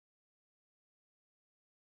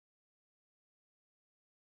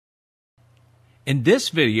In this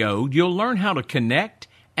video, you'll learn how to connect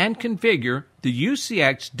and configure the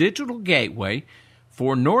UCX digital gateway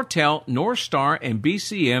for Nortel, Norstar, and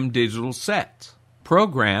BCM digital sets.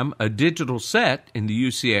 Program a digital set in the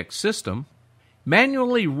UCX system.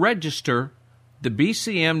 Manually register the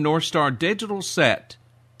BCM Norstar digital set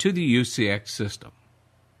to the UCX system.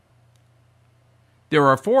 There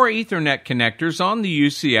are 4 Ethernet connectors on the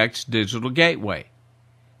UCX digital gateway: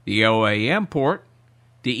 the OAM port,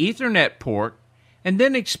 the Ethernet port, and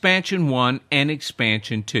then Expansion 1 and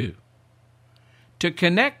Expansion 2. To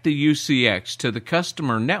connect the UCX to the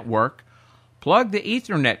customer network, plug the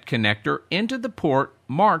Ethernet connector into the port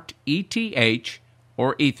marked ETH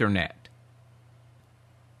or Ethernet.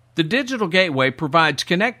 The digital gateway provides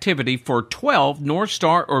connectivity for 12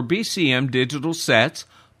 Norstar or BCM digital sets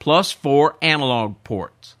plus 4 analog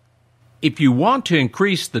ports. If you want to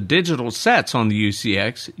increase the digital sets on the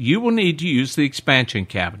UCX, you will need to use the expansion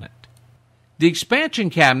cabinet. The expansion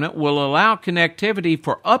cabinet will allow connectivity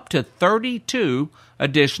for up to 32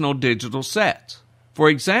 additional digital sets. For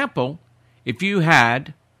example, if you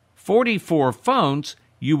had 44 phones,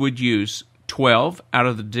 you would use 12 out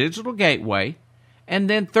of the digital gateway and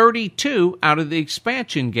then 32 out of the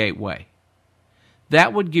expansion gateway.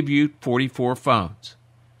 That would give you 44 phones.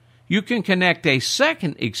 You can connect a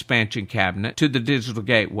second expansion cabinet to the digital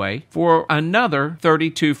gateway for another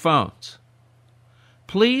 32 phones.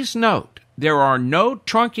 Please note, there are no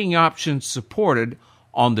trunking options supported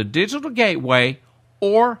on the digital gateway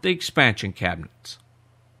or the expansion cabinets.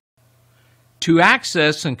 To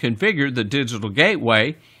access and configure the digital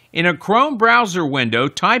gateway, in a Chrome browser window,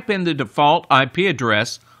 type in the default IP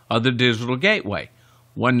address of the digital gateway,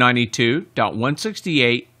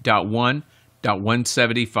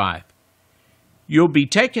 192.168.1.175. You'll be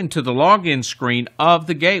taken to the login screen of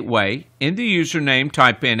the gateway. In the username,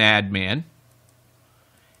 type in admin,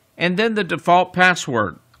 and then the default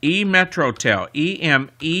password, E-MetroTel,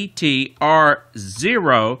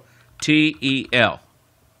 E-M-E-T-R-0-T-E-L.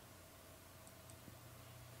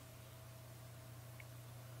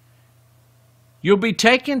 You'll be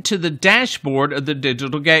taken to the dashboard of the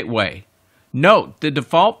digital gateway. Note, the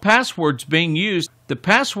default passwords being used, the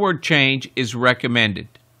password change is recommended.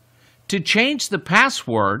 To change the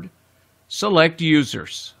password, select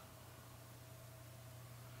Users.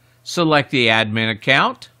 Select the admin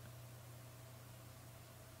account,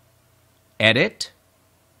 Edit,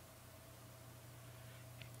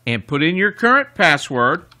 and put in your current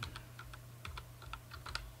password,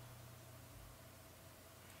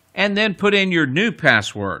 and then put in your new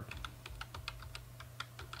password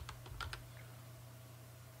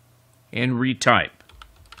and retype.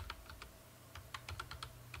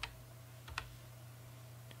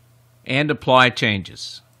 And apply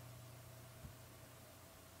changes.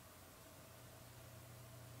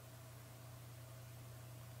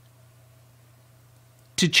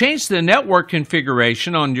 To change the network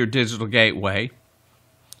configuration on your digital gateway,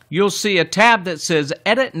 you'll see a tab that says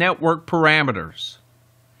Edit Network Parameters.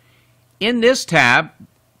 In this tab,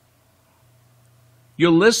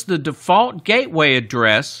 you'll list the default gateway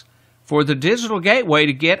address for the digital gateway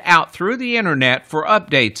to get out through the internet for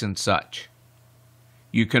updates and such.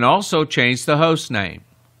 You can also change the host name.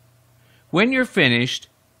 When you're finished,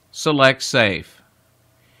 select Save.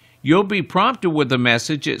 You'll be prompted with a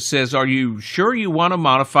message that says, "Are you sure you want to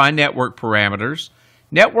modify network parameters?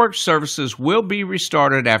 Network services will be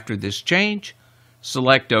restarted after this change."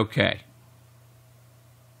 Select OK.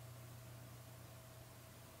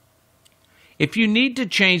 If you need to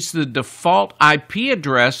change the default IP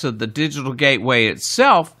address of the digital gateway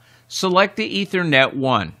itself, select the Ethernet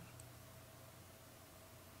 1.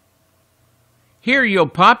 Here you'll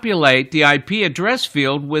populate the IP address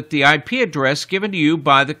field with the IP address given to you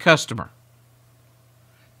by the customer,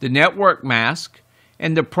 the network mask,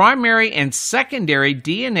 and the primary and secondary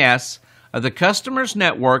DNS of the customer's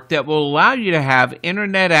network that will allow you to have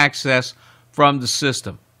internet access from the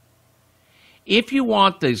system. If you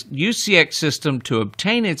want the UCX system to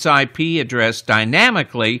obtain its IP address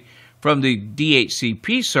dynamically from the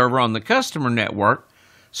DHCP server on the customer network,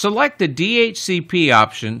 select the DHCP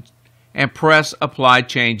option and press Apply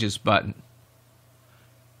Changes button.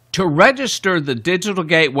 To register the digital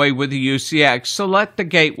gateway with the UCX, select the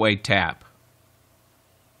Gateway tab.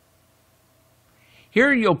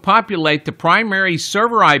 Here you'll populate the primary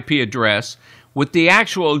server IP address with the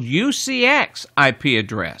actual UCX IP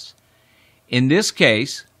address. In this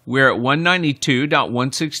case, we're at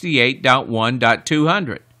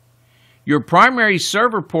 192.168.1.200. Your primary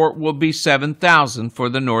server port will be 7000 for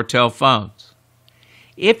the Nortel phones.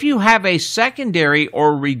 If you have a secondary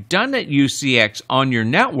or redundant UCX on your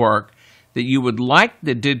network that you would like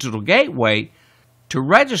the digital gateway, To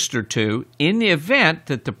register to, in the event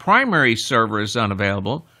that the primary server is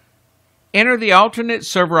unavailable, enter the alternate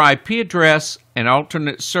server IP address and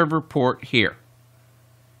alternate server port here,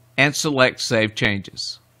 and select Save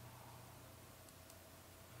Changes.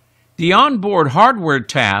 The Onboard Hardware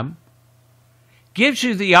tab gives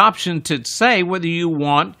you the option to say whether you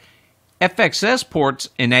want FXS ports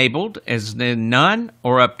enabled, as in none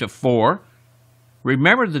or up to 4.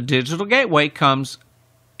 Remember, the digital gateway comes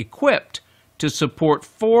equipped to support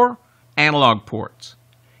 4 analog ports.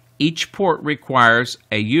 Each port requires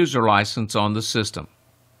a user license on the system.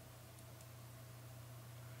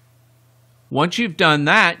 Once you've done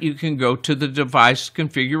that, you can go to the Device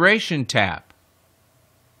Configuration tab.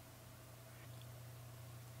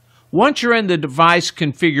 Once you're in the Device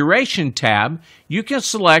Configuration tab, you can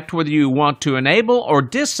select whether you want to enable or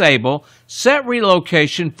disable set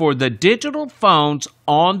relocation for the digital phones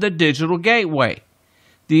on the digital gateway.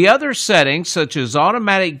 The other settings, such as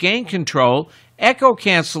automatic gain control, echo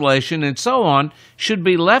cancellation, and so on, should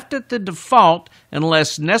be left at the default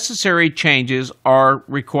unless necessary changes are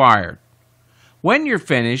required. When you're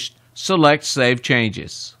finished, select Save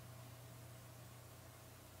Changes.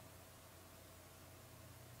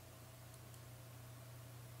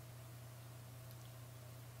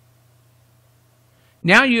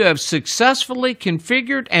 Now you have successfully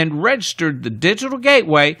configured and registered the digital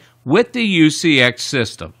gateway with the UCX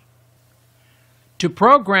system. To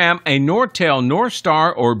program a Nortel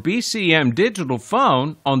Northstar or BCM digital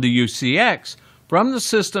phone on the UCX, from the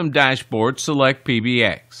system dashboard, select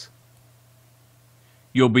PBX.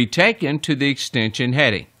 You'll be taken to the extension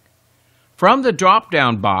heading. From the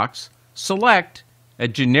drop-down box, select a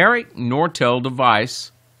generic Nortel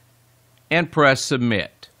device and press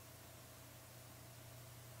Submit.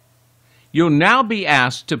 You'll now be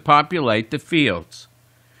asked to populate the fields.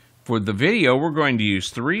 For the video, we're going to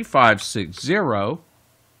use 3560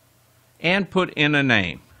 and put in a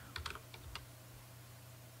name.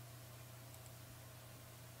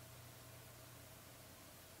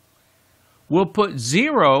 We'll put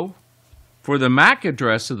 0 for the MAC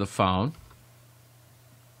address of the phone,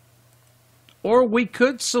 or we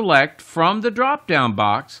could select from the drop-down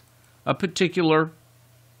box a particular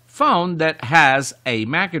phone that has a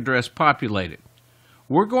MAC address populated.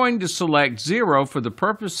 We're going to select 0 for the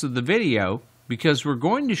purpose of the video because we're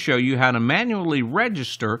going to show you how to manually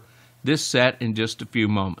register this set in just a few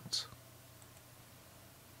moments.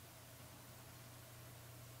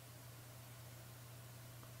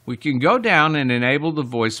 We can go down and enable the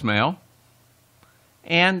voicemail,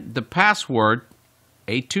 and the password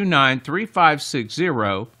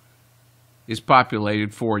 8293560 is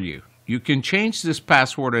populated for you. You can change this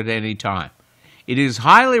password at any time. It is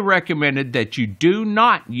highly recommended that you do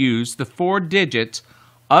not use the 4 digits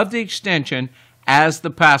of the extension as the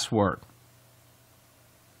password.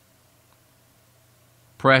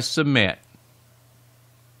 Press Submit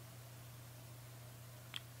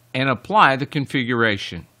and apply the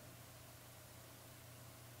configuration.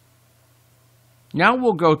 Now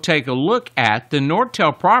we'll go take a look at the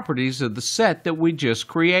Nortel properties of the set that we just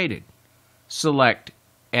created. Select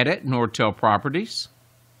Edit Nortel Properties.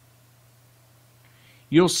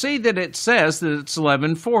 You'll see that it says that it's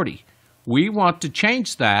 1140. We want to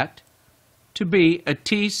change that to be a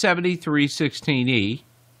T7316E,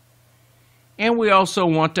 and we also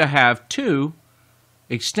want to have 2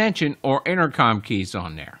 extension or intercom keys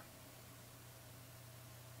on there.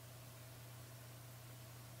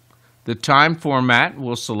 The time format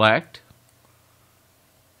we'll select,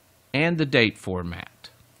 and the date format.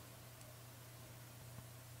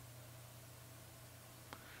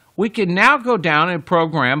 We can now go down and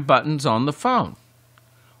program buttons on the phone.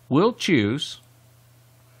 We'll choose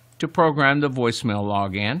to program the voicemail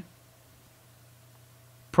login.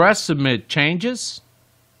 Press Submit Changes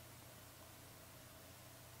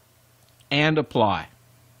and apply.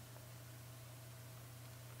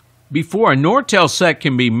 Before a Nortel set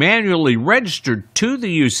can be manually registered to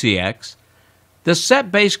the UCX, the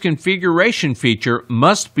set-based configuration feature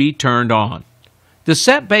must be turned on. The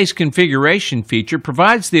set-based configuration feature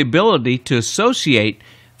provides the ability to associate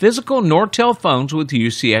physical Nortel phones with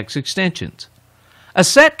UCX extensions. A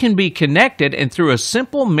set can be connected, and through a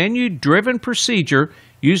simple menu-driven procedure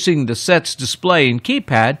using the set's display and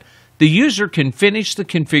keypad, the user can finish the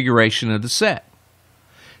configuration of the set.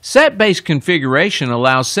 Set-based configuration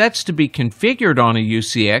allows sets to be configured on a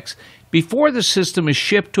UCX before the system is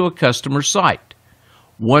shipped to a customer site.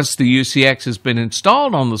 Once the UCX has been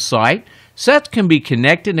installed on the site, sets can be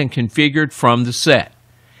connected and configured from the set.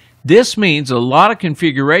 This means a lot of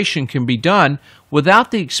configuration can be done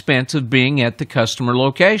without the expense of being at the customer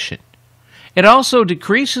location. It also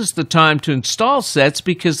decreases the time to install sets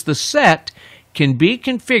because the set can be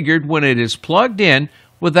configured when it is plugged in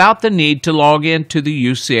without the need to log into the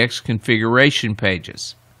UCX configuration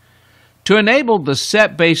pages. To enable the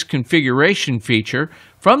set-based configuration feature,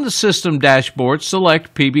 from the system dashboard,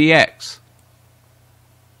 select PBX.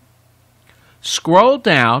 Scroll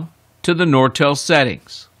down to the Nortel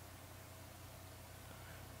settings.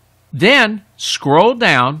 Then scroll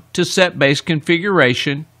down to set-based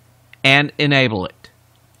configuration and enable it.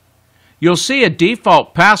 You'll see a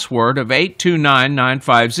default password of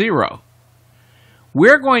 829950.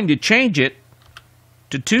 We're going to change it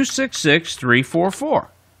to 266344.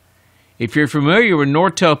 If you're familiar with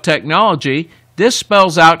Nortel technology, this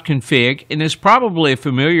spells out config and is probably a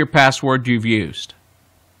familiar password you've used.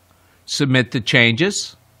 Submit the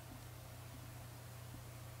changes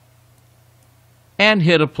and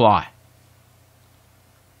hit apply.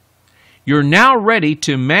 You're now ready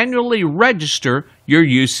to manually register your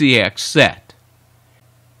UCX set.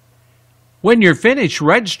 When you're finished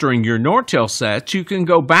registering your Nortel sets, you can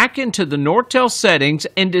go back into the Nortel settings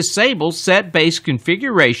and disable set-based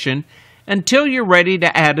configuration until you're ready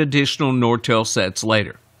to add additional Nortel sets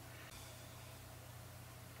later.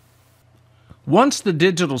 Once the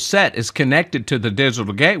digital set is connected to the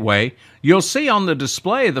digital gateway, you'll see on the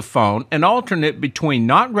display of the phone an alternate between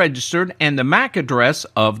not registered and the MAC address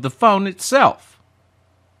of the phone itself.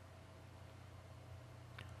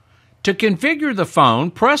 To configure the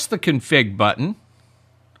phone, press the Config button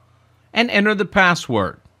and enter the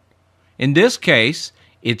password. In this case,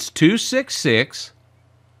 it's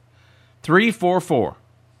 266344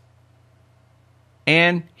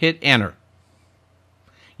 and hit enter.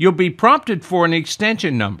 You'll be prompted for an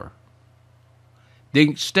extension number. The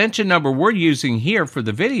extension number we're using here for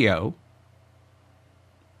the video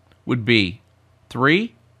would be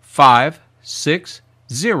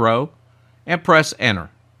 3560 and press enter.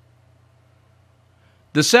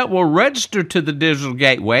 The set will register to the digital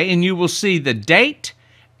gateway and you will see the date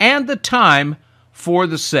and the time for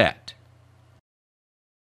the set.